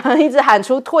剧，一直喊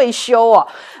出退休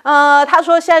他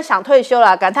说现在想退休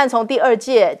了，感叹从第2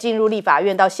届进入立法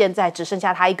院到现在只剩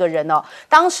下他一个人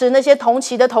当时那些同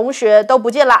期的同学都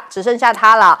不见了，只剩下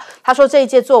他了。他说这一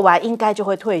届做完应该就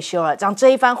会退休了。讲这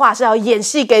一番话是要演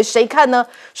戏给谁看呢？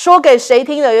说给谁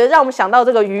听的？也让我们想到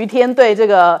这个于天对这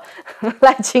个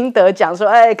赖清德讲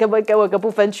说可不可以给我一个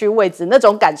不分区位置那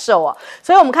种感受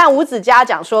所以我们看吴子嘉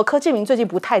讲说柯建铭最近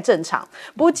不太正常，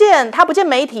不见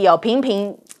媒体频频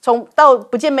从到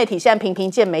不见媒体，现在频频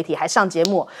见媒体，还上节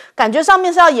目，感觉上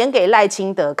面是要演给赖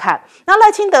清德看。那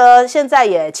赖清德现在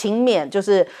也勤勉，就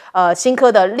是新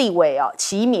科的立委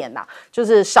期勉就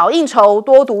是少应酬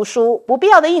多读书，不必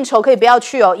要的应酬可以不要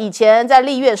去以前在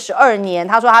立院12年，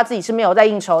他说他自己是没有在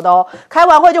应酬的开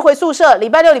完会就回宿舍，礼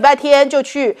拜六礼拜天就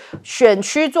去选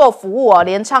区做服务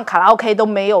连唱卡拉 OK 都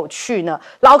没有去呢。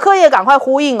老柯也赶快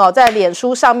呼应在脸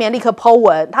书上面立刻 po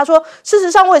文，他说事实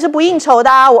上我也是不应酬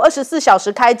的我24小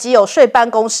时开机睡办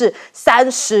公室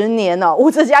30年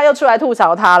吴子嘉又出来吐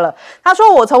槽他了。他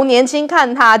说我从年轻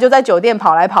看他就在酒店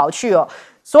跑来跑去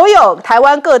所有台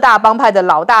湾各大帮派的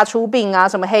老大出殡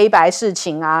什么黑白事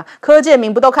情柯建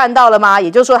铭不都看到了吗？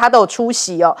也就是说他都有出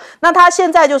席那他现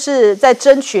在就是在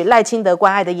争取赖清德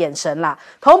关爱的眼神啦，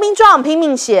投名状拼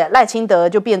命写，赖清德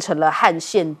就变成了汉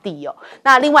献帝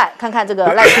那另外看看这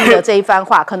个赖清德这一番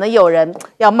话，可能有人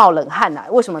要冒冷汗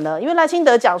为什么呢？因为赖清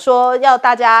德讲说要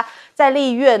大家在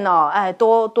立院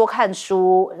多看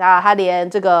书他连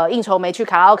这个应酬没去，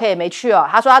卡拉 OK 也没去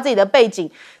他说他自己的背景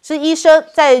是医生，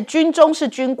在军中是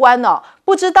军官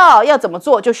不知道要怎么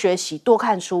做就学习，多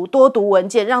看书多读文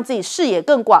件，让自己视野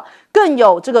更广，更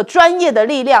有这个专业的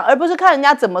力量，而不是看人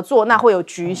家怎么做那会有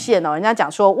局限人家讲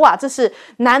说哇，这是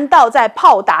难道在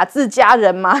炮打自家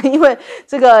人吗？因为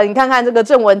这个你看看这个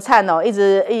郑文灿一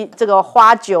直这个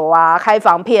花酒开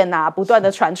房片不断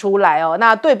的传出来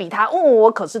那对比他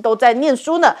我可是都在念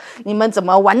书呢，你们怎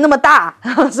么玩那么大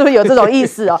是不是有这种意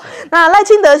思那赖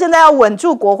清德现在要稳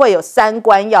住国会有3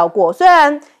关要过，虽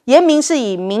然严明是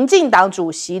以民进党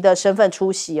主席的身份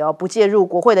出席不介入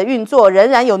国会的运作，仍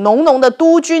然有浓浓的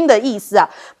督军的意思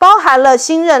包含了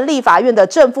新任立法院的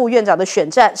正副院长的选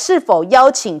战，是否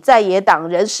邀请在野党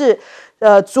人士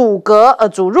入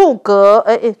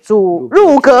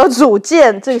阁组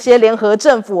建这些联合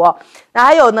政府哦。那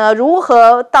还有呢，如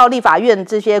何到立法院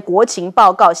这些国情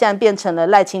报告，现在变成了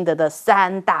赖清德的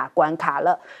3大关卡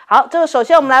了。好，这个首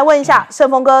先我们来问一下盛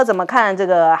峰哥怎么看这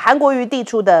个韩国瑜递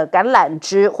出的橄榄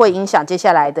枝，会影响接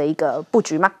下来的一个布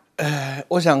局吗？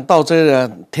我想到这个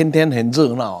天天很热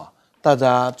闹啊，大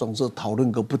家总是讨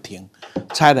论个不停，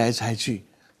猜来猜去。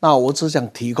那我只想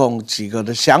提供几个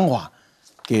的想法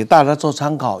给大家做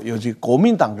参考，尤其国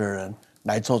民党的人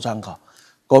来做参考。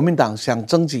国民党想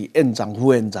争取院长、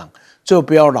副院长，就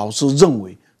不要老是认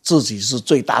为自己是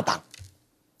最大党。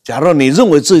假如你认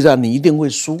为自己你一定会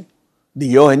输，理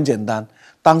由很简单：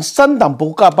当3党不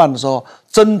过半的时候，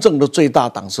真正的最大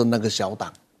党是那个小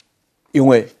党，因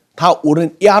为他无论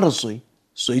压了谁，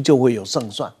谁就会有胜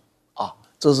算啊。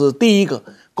这是第一个，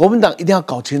国民党一定要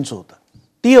搞清楚的。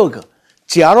第二个，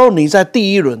假如你在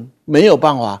第一轮没有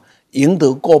办法赢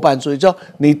得过半数，就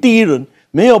你第一轮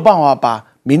没有办法把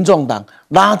民众党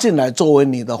拉进来作为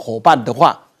你的伙伴的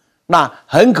话，那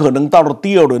很可能到了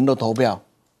第2轮的投票，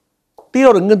第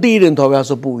2轮跟第1轮投票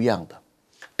是不一样的。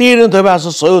第1轮投票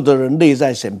是所有的人列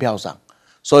在选票上，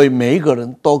所以每一个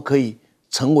人都可以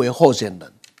成为候选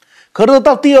人。可是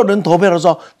到第2轮投票的时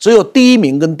候，只有第1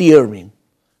名跟第2名，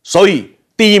所以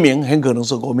第1名很可能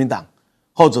是国民党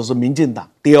或者是民进党，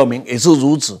第2名也是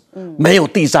如此，没有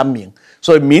第3名。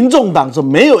所以民众党是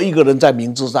没有一个人在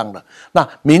名字上的。那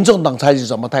民众党采取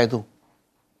什么态度？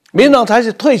民众党采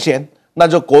取退选，那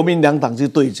就国民2党去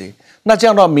对决。那这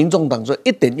样的话，民众党就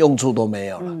一点用处都没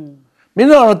有了。民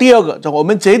众党的第2个，就我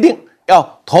们决定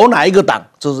要投哪一个党，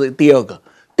这是第2个。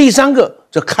第3个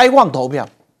就开放投票。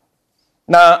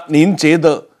那您觉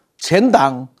得全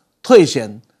党退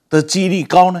选的几率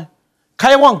高呢？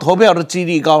开放投票的几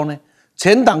率高呢？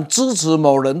全党支持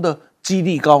某人的几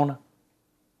率高呢？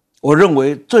我认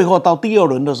为最后到第2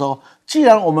轮的时候，既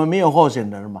然我们没有候选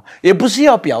人了嘛，也不需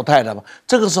要表态了嘛，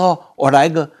这个时候我来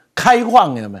个开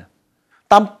放，有没有？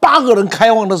当8个人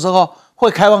开放的时候，会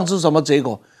开放出什么结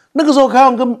果？那个时候开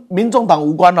放跟民众党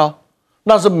无关哦，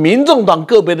那是民众党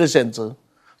个别的选择。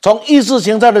从意识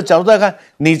形态的角度来看，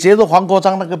你觉得黄国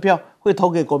昌那个票会投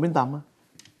给国民党吗？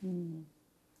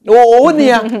我问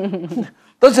你啊，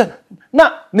不是，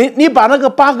那你把那个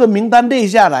8个名单列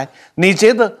下来，你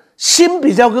觉得心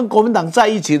比较跟国民党在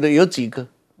一起的有几个？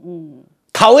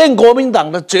讨厌国民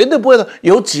党的绝对不会的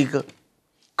有几个？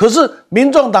可是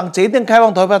民众党决定开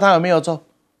放投票，他有没有错？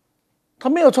他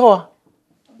没有错啊。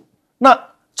那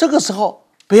这个时候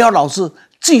不要老是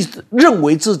认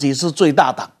为自己是最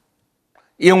大党，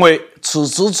因为此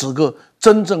时此刻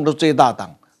真正的最大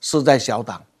党是在小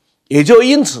党，也就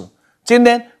因此，今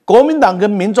天国民党跟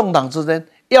民众党之间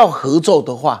要合作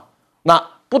的话，那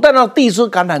不但要递出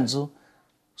橄榄枝，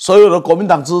所有的国民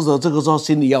党支持者这个时候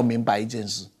心里要明白一件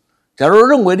事：假如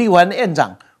认为立法院院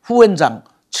长、副院长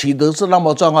取得是那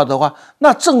么重要的话，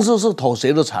那正是妥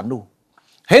协的产物，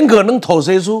很可能妥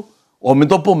协出我们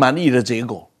都不满意的结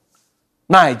果。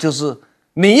那也就是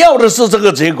你要的是这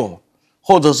个结果，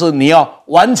或者是你要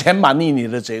完全满意你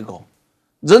的结果。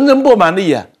人人不满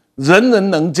意啊，人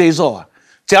人能接受啊。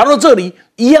假如这里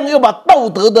一样要把道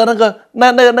德的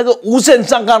那个无限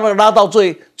上纲的拉到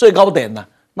最高点了，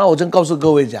那我真告诉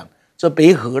各位讲，这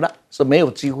别合了是没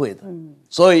有机会的。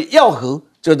所以要合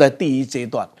就在第1阶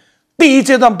段，第1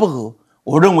阶段不合，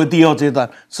我认为第2阶段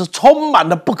是充满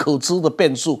了不可知的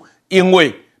变数，因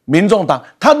为民众党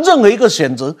他任何一个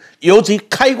选择，尤其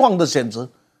开放的选择，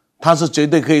他是绝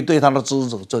对可以对他的支持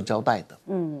者做交代的。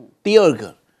第2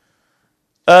个，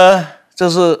这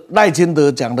是赖清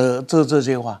德讲的这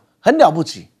些话很了不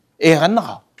起，也很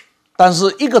好，但是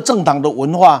一个政党的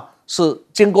文化是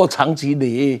经过长期累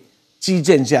月积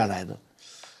淀下来的。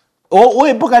我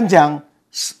也不敢讲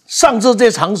上次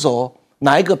这场所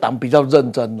哪一个党比较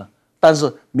认真了，但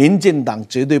是民进党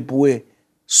绝对不会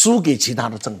输给其他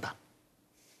的政党。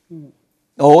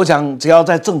我想只要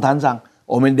在政坛上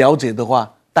我们了解的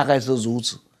话，大概是如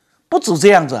此。不止这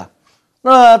样子啊，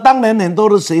那当年很多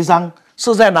的协商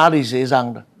是在哪里协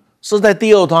商的？是在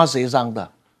第2摊协商的，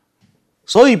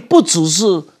所以不只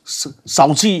是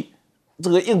少去这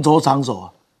个应酬场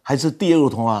所，还是第2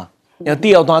摊啊。要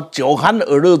第2摊酒酣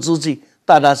耳热之际，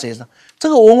大家协商，这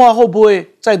个文化会不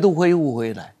会再度恢复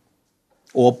回来？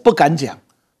我不敢讲，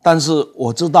但是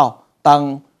我知道，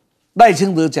当赖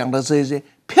清德讲的这些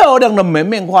漂亮的门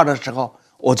面话的时候，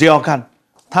我就要看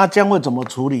他将会怎么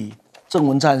处理郑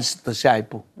文灿的下一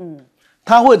步。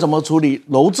他会怎么处理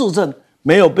娄智正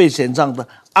没有被选上的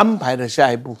安排的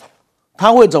下一步？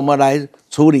他会怎么来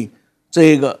处理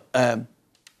这个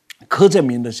柯建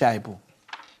铭的下一步？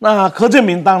那柯建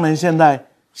铭当然现在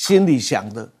心里想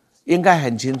的应该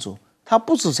很清楚，他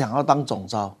不是想要当总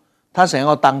召，他想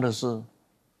要当的是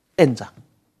院长。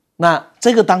那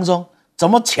这个当中怎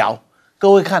么巧？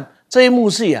各位看这一幕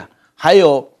戏啊，还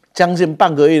有将近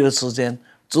半个月的时间，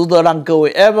值得让各位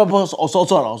不，我说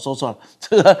错了，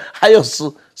这个还有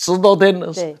十多天的，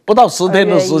不到10天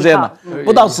的时间了，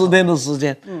不到10天的时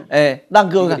间，让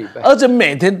各位看，而且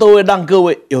每天都会让各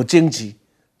位有惊喜。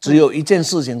只有一件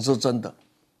事情是真的，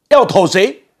要妥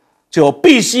协，就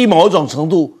必须某一种程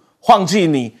度放弃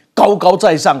你高高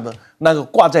在上的那个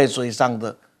挂在嘴上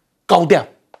的高调。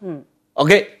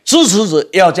OK， 支持者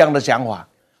要这样的想法，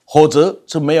否则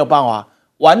是没有办法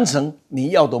完成你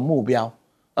要的目标。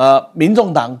民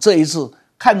众党这一次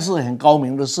看似很高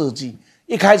明的设计，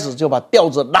一开始就把调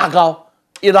子拉高，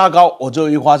一拉高我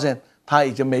就发现他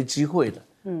已经没机会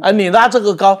了。你拉这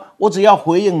个高，我只要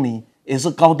回应你也是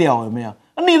高调，有没有？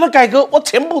你的改革我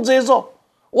全部接受，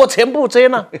我全部接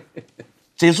纳，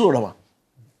结束了嘛？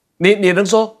你能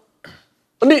说？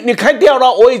你开掉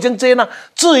了，我已经接纳。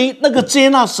至于那个接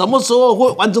纳什么时候会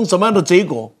完成什么样的结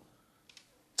果，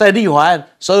在立法案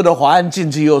所有的法案进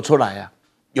去又出来啊，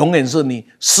永远是你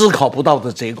思考不到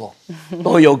的结果，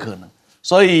都有可能。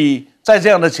所以在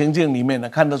这样的情境里面呢，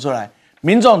看得出来，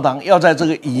民众党要在这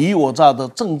个以夷我诈的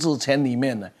政治圈里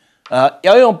面呢，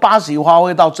要用8席发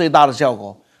挥到最大的效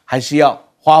果，还需要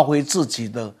发挥自己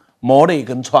的谋略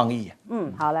跟创意。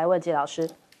好，来问季老师。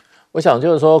我想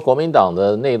就是说，国民党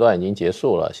的内乱已经结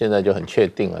束了，现在就很确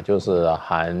定了，就是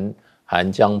韩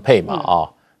江配嘛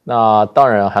那当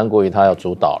然韩国瑜他要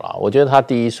主导了，我觉得他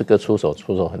第一是个出手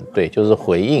很对，就是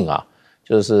回应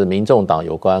就是民众党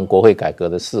有关国会改革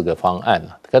的4个方案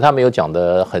可他没有讲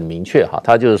得很明确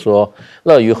他就是说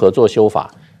乐于合作修法，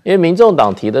因为民众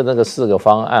党提的那个4个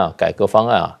方案改革方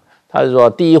案他是说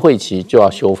第一会期就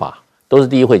要修法，都是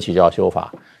第一会期就要修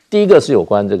法。第一个是有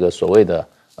关这个所谓的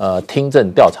听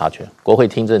证调查权，国会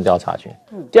听证调查权。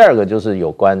第二个就是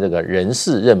有关这个人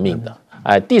事任命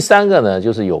的，第3个呢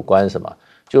就是有关什么？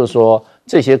就是说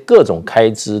这些各种开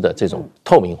支的这种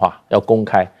透明化要公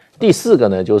开。第4个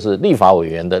呢就是立法委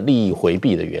员的利益回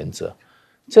避的原则。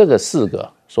这个4个，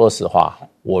说实话，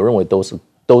我认为都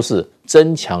是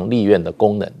增强立院的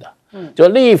功能的。就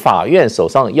立法院手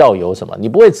上要有什么，你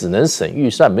不会只能审预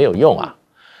算没有用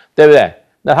对不对？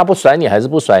那他不甩你还是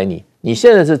不甩你？你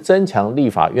现在是增强立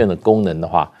法院的功能的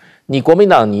话，你国民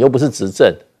党你又不是执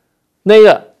政，那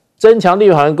个增强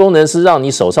立法院功能是让你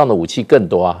手上的武器更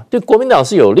多对国民党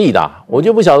是有利的我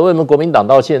就不晓得为什么国民党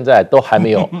到现在都还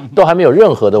没有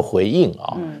任何的回应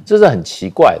这是很奇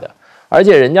怪的。而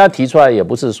且人家提出来也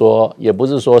不是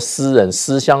说私人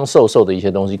私相授受的一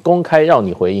些东西公开让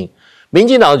你回应，民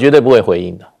进党绝对不会回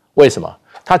应的。为什么？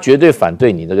他绝对反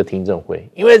对你这个听证会，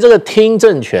因为这个听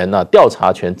证权调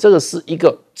查权，这个是一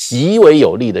个极为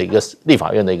有利的一个立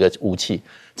法院的一个武器，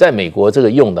在美国这个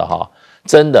用的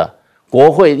真的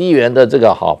国会议员的这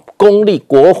个公力，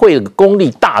国会的公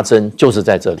力大增就是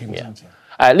在这里面。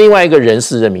另外一个人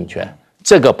事任命权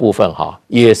这个部分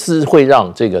也是会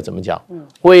让这个怎么讲，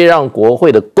会让国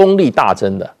会的公力大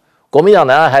增的。国民党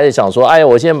难道还是想说，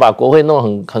我现在把国会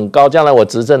弄很高，将来我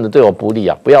执政的对我不利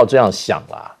不要这样想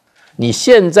啦。你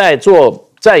现在做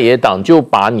在野党，就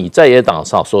把你在野党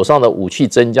手上的武器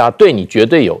增加，对你绝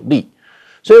对有利。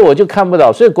所以我就看不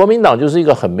到，所以国民党就是一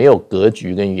个很没有格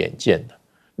局跟远见的，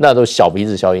那都小鼻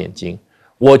子小眼睛。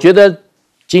我觉得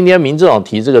今天民进党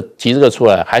提这个出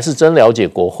来，还是真了解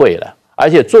国会了，而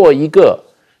且作为一个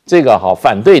这个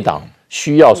反对党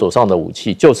需要手上的武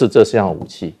器，就是这项武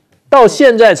器，到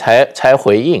现在才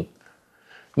回应。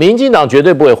民进党绝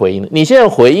对不会回应的，你现在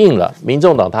回应了，民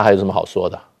众党他还有什么好说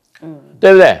的？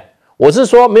对不对？我是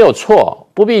说没有错，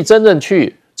不必真正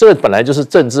去，这个本来就是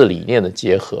政治理念的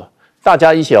结合，大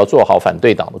家一起要做好反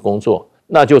对党的工作，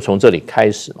那就从这里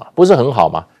开始嘛，不是很好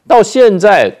吗？到现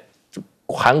在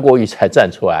韩国瑜才站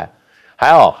出来，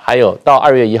还有到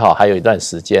2月1号还有一段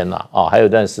时间啦还有一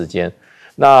段时间。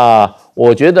那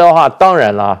我觉得的话，当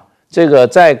然啦，这个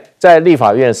在立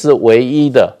法院是唯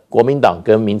一的国民党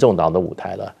跟民众党的舞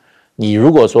台了。你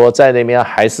如果说在那边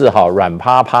还是软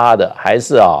趴趴的，还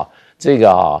是这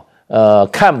个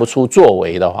看不出作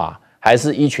为的话，还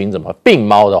是一群怎么病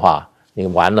猫的话，你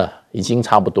完了，已经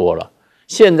差不多了。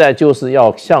现在就是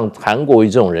要像韩国瑜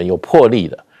这种人有魄力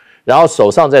的，然后手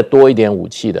上再多一点武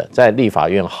器的，在立法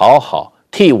院好好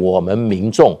替我们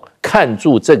民众看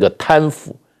住这个贪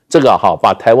腐，这个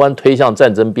把台湾推向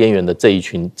战争边缘的这一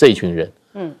群人，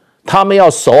他们要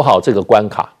守好这个关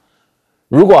卡。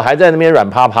如果还在那边软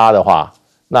趴趴的话，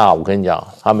那我跟你讲，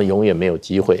他们永远没有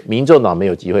机会，民众党没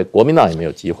有机会，国民党也没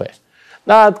有机会。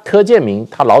那柯建铭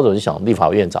他老早就想立法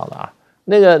院长了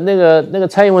那个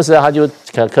蔡英文时代他就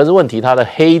可是问题他的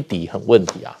黑底很问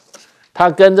题他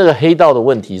跟这个黑道的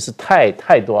问题是太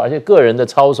多，而且个人的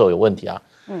操守有问题啊。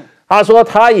他说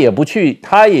他也不去，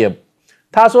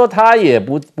他说他也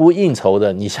不应酬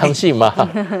的，你相信吗？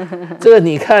这个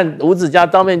你看吴子嘉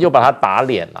当面就把他打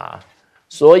脸啦，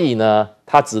所以呢，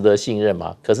他值得信任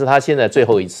吗？可是他现在最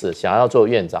后一次想要做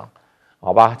院长，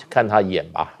好吧，看他演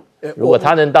吧。如果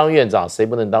他能当院长，谁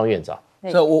不能当院长？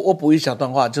这我补一小段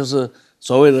话，就是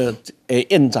所谓的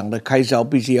院长的开销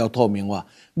必须要透明化。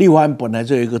立法院本来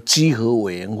就有一个稽核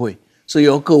委员会，是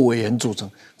由各委员组成，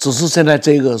只是现在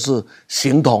这个是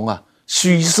形同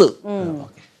虚设。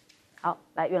好，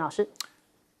来袁老师，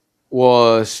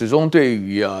我始终对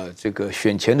于这个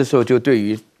选前的时候就对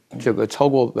于这个超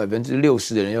过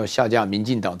60%的人要下架民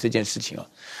进党这件事情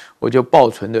我就抱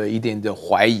存了一点的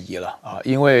怀疑了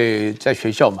因为在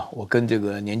学校嘛，我跟这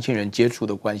个年轻人接触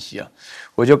的关系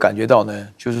我就感觉到呢，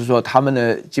就是说他们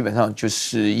呢基本上就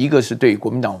是一个是对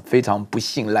国民党非常不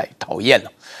信赖、讨厌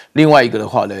了，另外一个的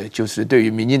话呢，就是对于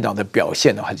民进党的表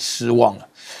现很失望了。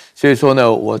所以说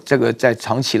呢，我这个在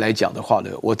长期来讲的话呢，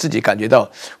我自己感觉到，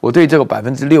我对这个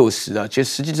60%其实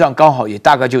实际上刚好也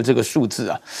大概就这个数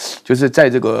字就是在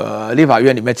这个立法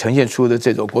院里面呈现出的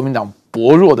这种国民党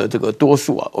薄弱的这个多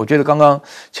数我觉得刚刚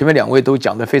前面2位都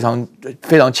讲得非常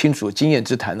清楚，经验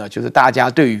之谈就是大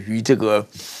家对于这个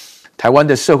台湾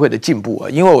的社会的进步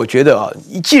因为我觉得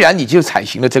既然你就采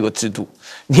行了这个制度，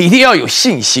你一定要有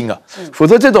信心否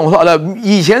则这种话呢，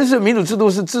以前是民主制度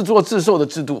是自作自受的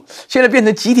制度，现在变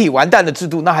成集体完蛋的制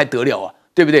度，那还得了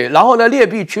对不对？然后呢，劣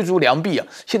币驱逐良币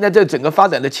现在这整个发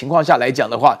展的情况下来讲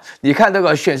的话，你看这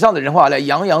个选上的人话呢，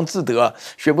洋洋自得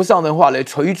选不上的话呢，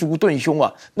捶足顿胸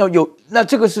那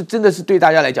这个是真的是对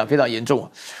大家来讲非常严重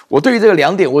我对于这个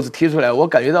2点我只提出来，我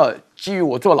感觉到基于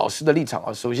我做老师的立场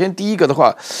首先第一个的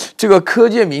话，这个柯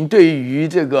建铭对于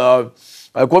这个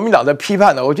国民党的批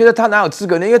判我觉得他哪有资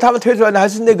格呢？因为他们推出来的还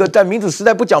是那个在民主时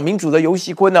代不讲民主的游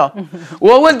锡堃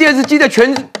我问电视机的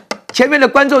前面的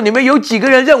观众，你们有几个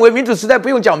人认为民主时代不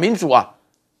用讲民主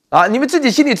你们自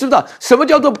己心里知不知道什么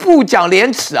叫做不讲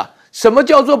廉耻什么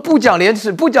叫做不讲廉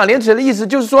耻？不讲廉耻的意思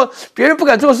就是说，别人不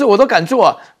敢做的事我都敢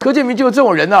做柯建铭就是这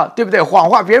种人对不对？谎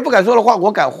话别人不敢说的话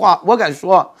我敢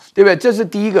说对不对？这是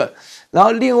第一个。然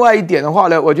后另外一点的话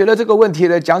呢，我觉得这个问题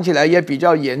呢讲起来也比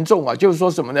较严重就是说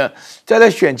什么呢？在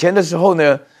选前的时候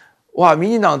呢，哇，民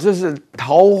进党这是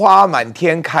桃花满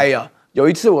天开有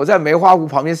一次我在梅花湖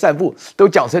旁边散步，都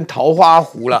讲成桃花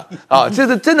湖了这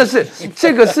个真的是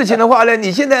这个事情的话呢，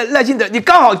你现在赖清德，你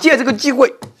刚好借这个机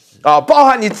会包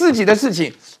含你自己的事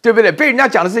情，对不对？被人家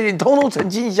讲的事情，你通通澄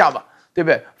清一下嘛，对不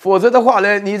对？否则的话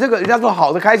呢，你这个人家说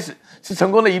好的开始是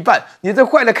成功的一半，你这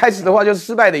坏的开始的话就是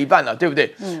失败的一半了，对不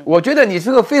对？我觉得你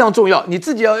这个非常重要，你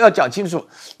自己要讲清楚。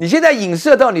你现在影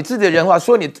射到你自己的人话，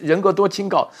说你人格多清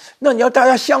高，那你要大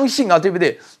家相信对不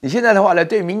对？你现在的话呢，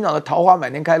对民进党的桃花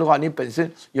满天开的话，你本身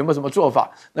有没有什么做法？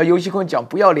那游锡堃讲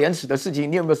不要廉耻的事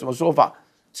情，你有没有什么说法？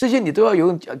这些你都要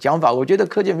有讲法。我觉得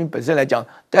柯建铭本身来讲，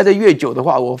待得越久的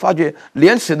话，我发觉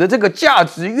廉耻的这个价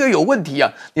值越有问题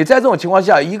你在这种情况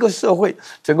下，一个社会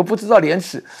整个不知道廉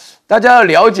耻，大家要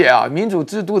了解民主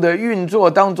制度的运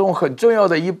作当中很重要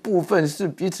的一部分是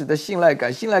彼此的信赖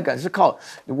感。信赖感是靠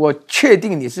我确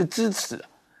定你是支持、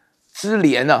知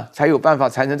廉才有办法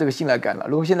产生这个信赖感了。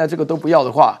如果现在这个都不要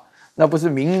的话，那不是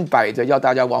明摆着要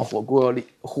大家往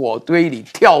火堆里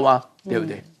跳吗？对不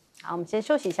对？好，我们先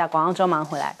休息一下，广告之后马上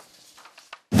回来。